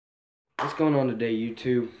What's going on today,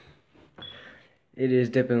 YouTube? It is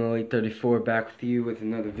Dippin' Elite 34 back with you with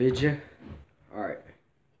another video. Alright,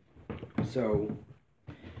 so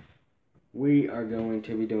we are going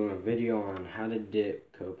to be doing a video on how to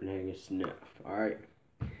dip Copenhagen snuff. Alright,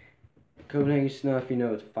 Copenhagen snuff, you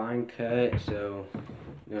know, it's fine cut, so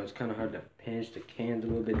you know it's kind of hard to pinch. The can's a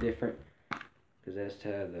little bit different because it has to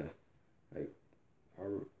have the like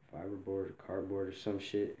fiberboard or cardboard or some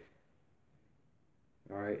shit.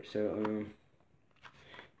 Alright, so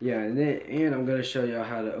yeah, and I'm gonna show y'all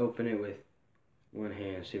how to open it with one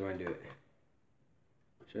hand. See if I can do it.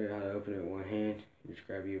 Show you how to open it with one hand. You just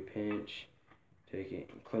grab you a pinch, take it,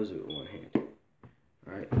 and close it with one hand.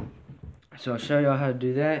 Alright. So I'll show y'all how to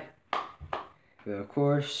do that. But of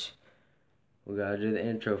course, we gotta do the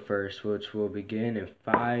intro first, which will begin in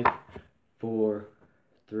 5, 4,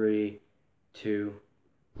 3, 2,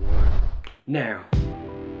 1. Now.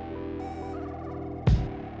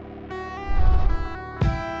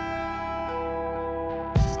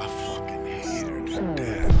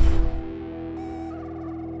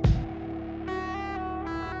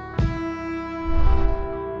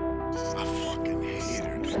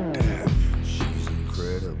 She's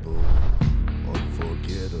incredible,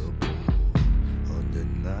 unforgettable,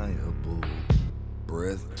 undeniable,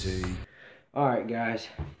 breathtaking. Alright guys,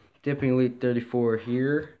 Dipping Elite 34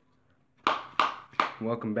 here.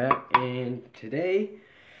 Welcome back, and today,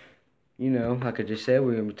 you know, like I just said,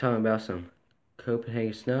 we're going to be talking about some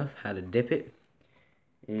Copenhagen snuff, how to dip it,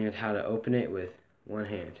 and how to open it with one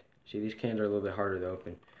hand. See, these cans are a little bit harder to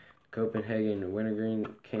open. Copenhagen wintergreen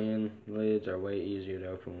can lids are way easier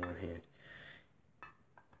to open with one hand.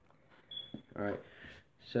 Alright,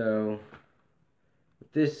 so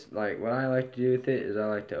with this, like, what I like to do with it is I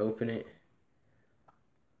like to open it.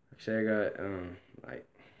 Like, say I got, like,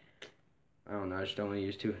 I don't know, I just don't want to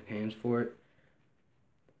use two hands for it.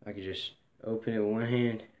 I could just open it with one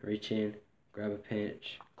hand, reach in, grab a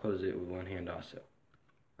pinch, close it with one hand also,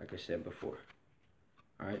 like I said before.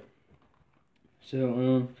 Alright,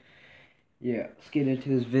 so, yeah, let's get into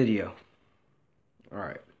this video.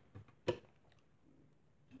 Alright.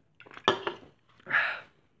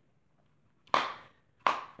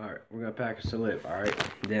 Alright, we're going to pack us a lip, alright?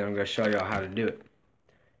 Then I'm going to show y'all how to do it.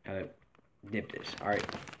 How to dip this, alright?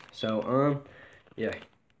 So, yeah.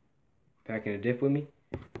 Packing a dip with me?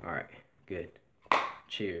 Alright, good.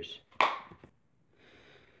 Cheers.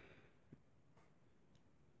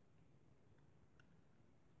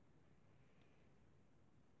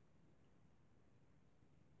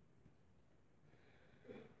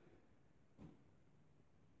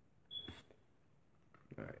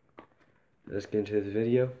 Alright, let's get into this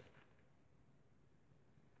video.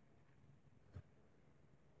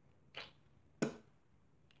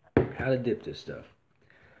 How to dip this stuff.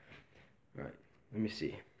 Alright, let me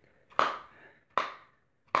see.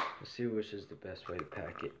 Let's see which is the best way to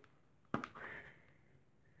pack it.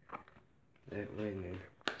 That way and then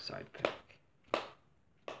side pack.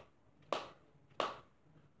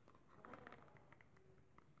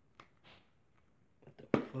 What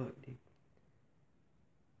the fuck, dude?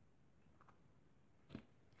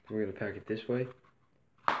 We're gonna pack it this way.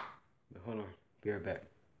 But hold on, be right back.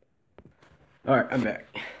 Alright, I'm back.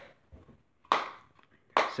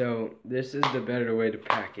 So this is the better way to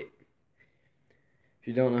pack it. If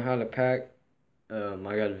you don't know how to pack, I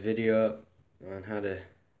got a video up on how to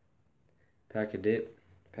pack dip,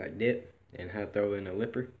 and how to throw in a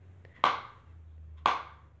lipper.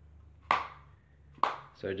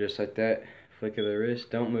 So just like that, flick of the wrist.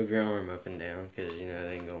 Don't move your arm up and down because you know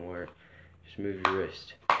it ain't gonna work. Just move your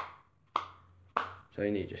wrist. So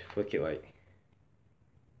you need to just flick it like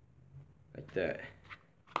that.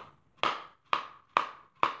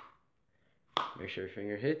 Make sure your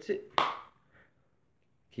finger hits it.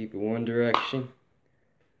 Keep it one direction,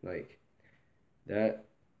 like that.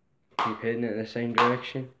 Keep hitting it in the same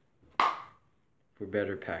direction for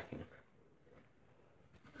better packing.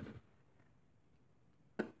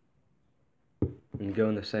 And go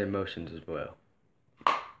in the same motions as well.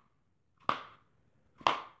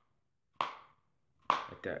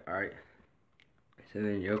 Like that, alright. So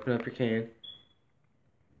then you open up your can.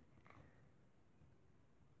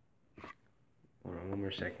 Hold on one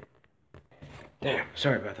more second. Damn,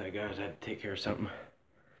 sorry about that guys, I had to take care of something.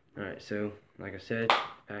 Alright, so like I said,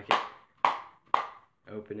 pack it,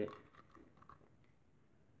 open it.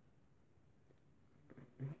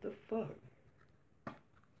 What the fuck? I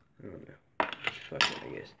don't know. Fuck it, I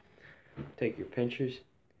guess. Take your pinchers,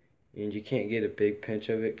 and you can't get a big pinch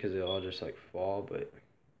of it because it'll all just like fall, but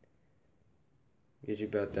get you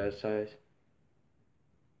about that size.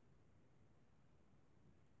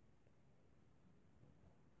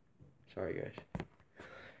 Sorry, guys.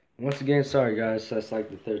 Once again, sorry, guys. That's like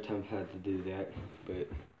the third time I've had to do that. But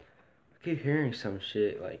I keep hearing some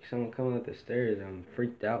shit, like someone coming up the stairs. I'm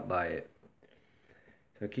freaked out by it.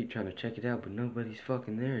 So I keep trying to check it out, but nobody's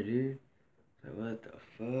fucking there, dude. So what the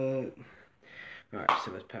fuck? Alright,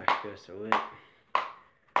 so let's pack this a lip.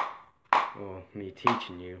 Well, me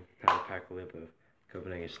teaching you how to pack a lip of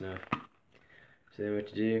Copenhagen snuff. So then what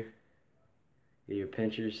you do, get your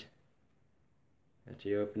pinchers, after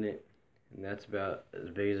you open it, and that's about as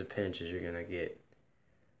big as a pinch as you're gonna get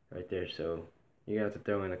right there. So you have to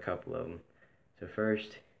throw in a couple of them. So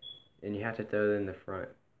first, and you have to throw it in the front.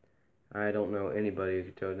 I don't know anybody who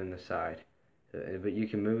can throw it in the side, so, but you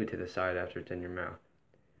can move it to the side after it's in your mouth.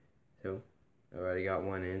 So I already got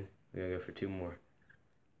one in. We're gonna go for two more.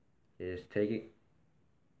 You just take it.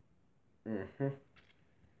 And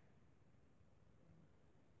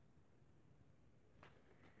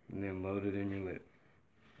then load it in your lip.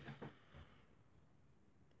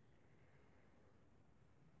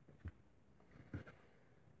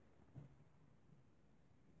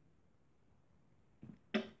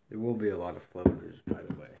 There will be a lot of floaters, by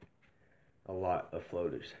the way. A lot of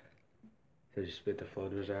floaters. So just spit the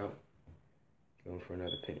floaters out. Going for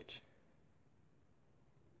another pinch.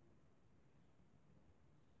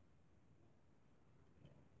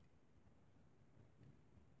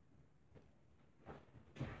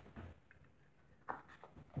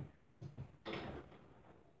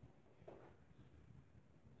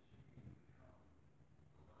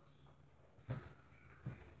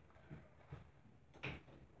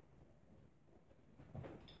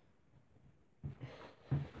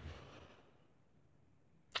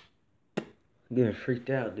 I'm getting freaked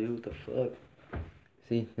out, dude. What the fuck?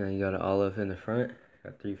 See, now you got an olive in the front.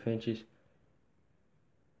 Got 3 pinches.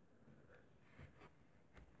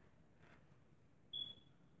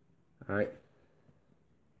 Alright.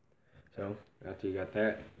 So, after you got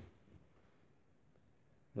that,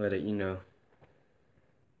 let it, kind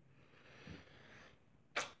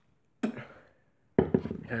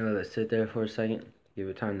of let it sit there for a second. Give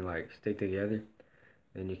it time to, like, stick together.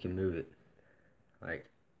 Then you can move it. Like,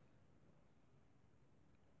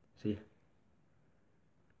 see?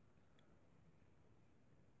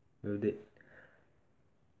 Moved it.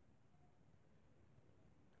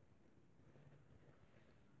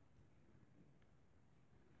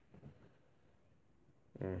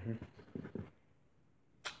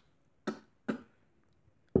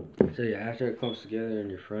 So yeah, after it clumps together in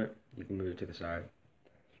your front, you can move it to the side.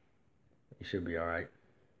 You should be alright.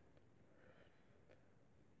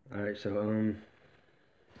 Alright, so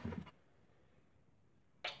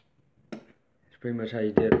that's pretty much how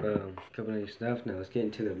you dip Copenhagen snuff. Now let's get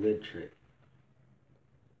into the lid trick.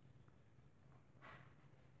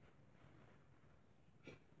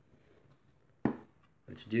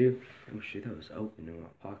 What you do, oh shit, that was open in my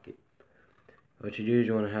pocket. What you do is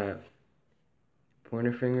you want to have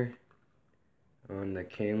pointer finger on the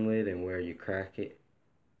can lid and where you crack it,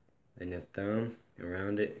 and your thumb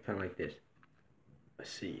around it, kind of like this.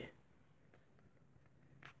 Let's see.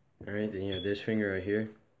 Alright, then you have this finger right here.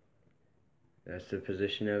 That's the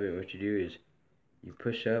position of it. What you do is you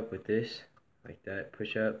push up with this, like that,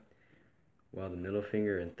 push up, while the middle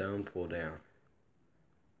finger and thumb pull down.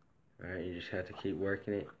 Alright, you just have to keep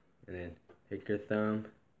working it, and then take your thumb,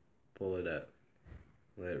 pull it up,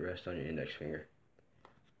 let it rest on your index finger.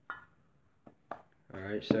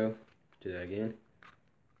 Alright, so do that again,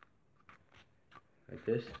 like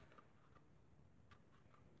this.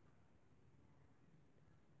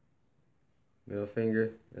 Middle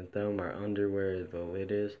finger and thumb are under where the lid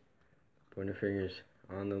is. Pointer fingers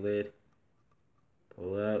on the lid.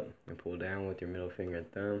 Pull up and pull down with your middle finger and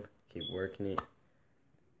thumb. Keep working it.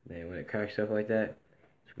 Then when it cracks up like that,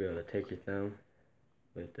 you should be able to take your thumb,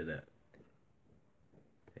 lift it up.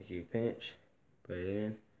 Take your pinch, put it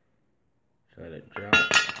in, just let it drop.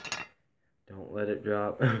 Don't let it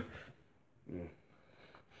drop.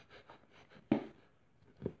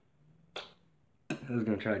 I was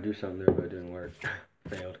gonna try to do something there, but it didn't work.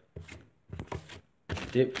 Failed.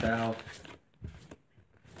 Dip valve.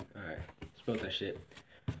 Alright, spill that shit.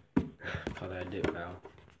 Call that a dip valve.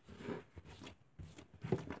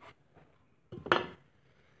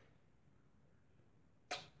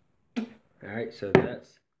 Alright, so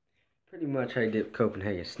that's pretty much how I dip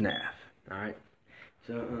Copenhagen snuff. Alright,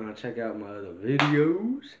 so check out my other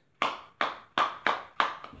videos.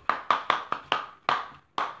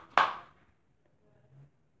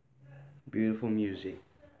 Beautiful music.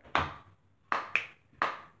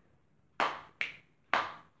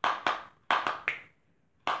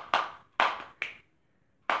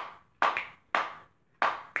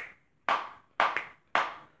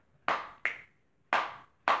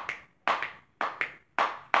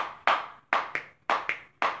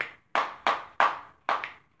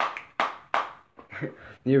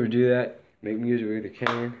 You ever do that? Make music with a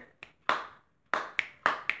can?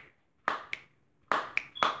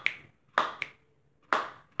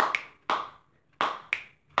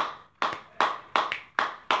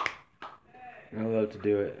 I love to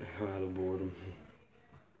do it out of boredom.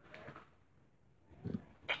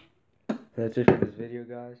 That's it for this video,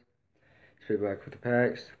 guys. Straight back with the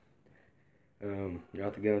packs. You're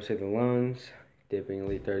out to go and save the lungs. Dipping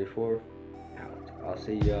Elite 34. Out. I'll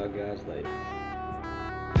see y'all guys later.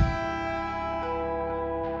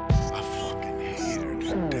 I fucking hate her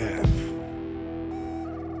to death.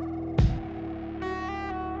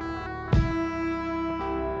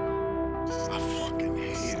 I fucking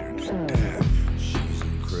hate her to death. She's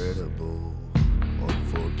incredible,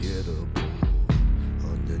 unforgettable,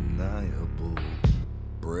 undeniable,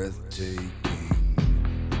 breathtaking.